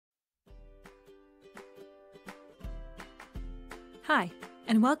Hi,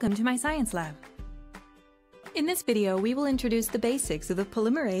 and welcome to my science lab. In this video, we will introduce the basics of the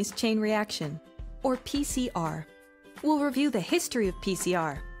polymerase chain reaction, or PCR. We'll review the history of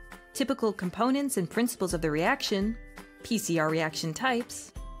PCR, typical components and principles of the reaction, PCR reaction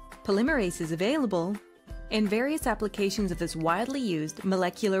types, polymerases available, and various applications of this widely used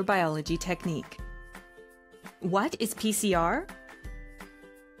molecular biology technique. What is PCR?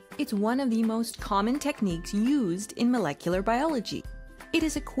 It's one of the most common techniques used in molecular biology. It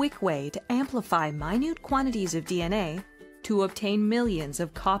is a quick way to amplify minute quantities of DNA to obtain millions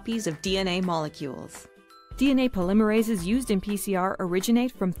of copies of DNA molecules. DNA polymerases used in PCR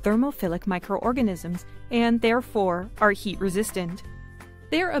originate from thermophilic microorganisms and therefore are heat resistant.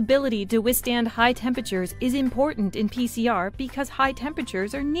 Their ability to withstand high temperatures is important in PCR because high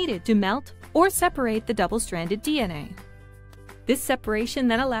temperatures are needed to melt or separate the double-stranded DNA. This separation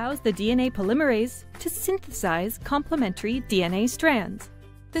then allows the DNA polymerase to synthesize complementary DNA strands.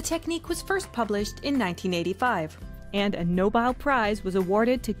 The technique was first published in 1985, and a Nobel Prize was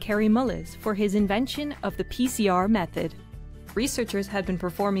awarded to Kary Mullis for his invention of the PCR method. Researchers had been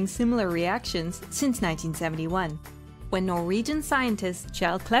performing similar reactions since 1971, when Norwegian scientist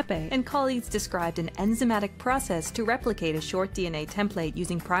Kjell Kleppe and colleagues described an enzymatic process to replicate a short DNA template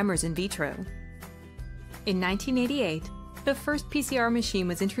using primers in vitro. In 1988, the first PCR machine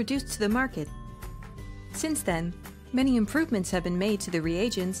was introduced to the market. Since then, many improvements have been made to the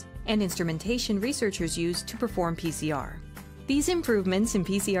reagents and instrumentation researchers use to perform PCR. These improvements in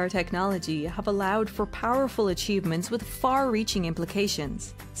PCR technology have allowed for powerful achievements with far-reaching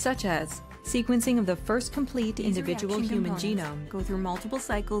implications, such as sequencing of the first complete individual human genome go through multiple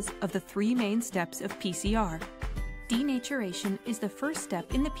cycles of the three main steps of PCR. Denaturation is the first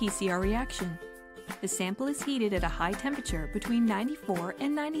step in the PCR reaction. The sample is heated at a high temperature between 94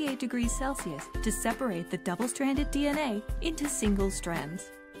 and 98 degrees Celsius to separate the double-stranded DNA into single strands.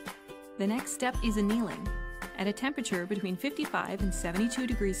 The next step is annealing, at a temperature between 55 and 72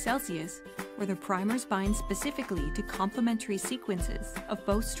 degrees Celsius, where the primers bind specifically to complementary sequences of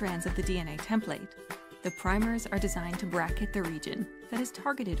both strands of the DNA template. The primers are designed to bracket the region that is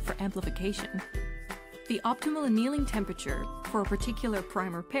targeted for amplification. The optimal annealing temperature for a particular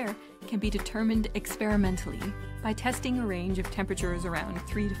primer pair can be determined experimentally by testing a range of temperatures around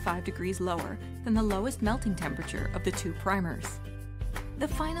 3 to 5 degrees lower than the lowest melting temperature of the two primers. The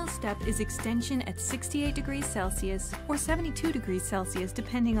final step is extension at 68 degrees Celsius or 72 degrees Celsius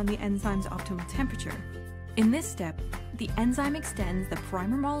depending on the enzyme's optimal temperature. In this step, the enzyme extends the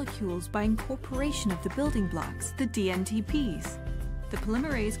primer molecules by incorporation of the building blocks, the dNTPs. The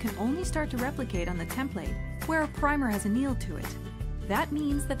polymerase can only start to replicate on the template where a primer has annealed to it. That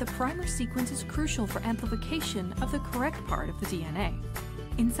means that the primer sequence is crucial for amplification of the correct part of the DNA.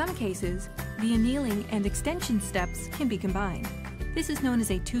 In some cases, the annealing and extension steps can be combined. This is known as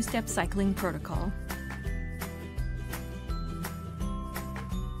a two-step cycling protocol.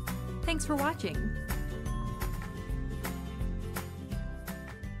 Thanks for watching.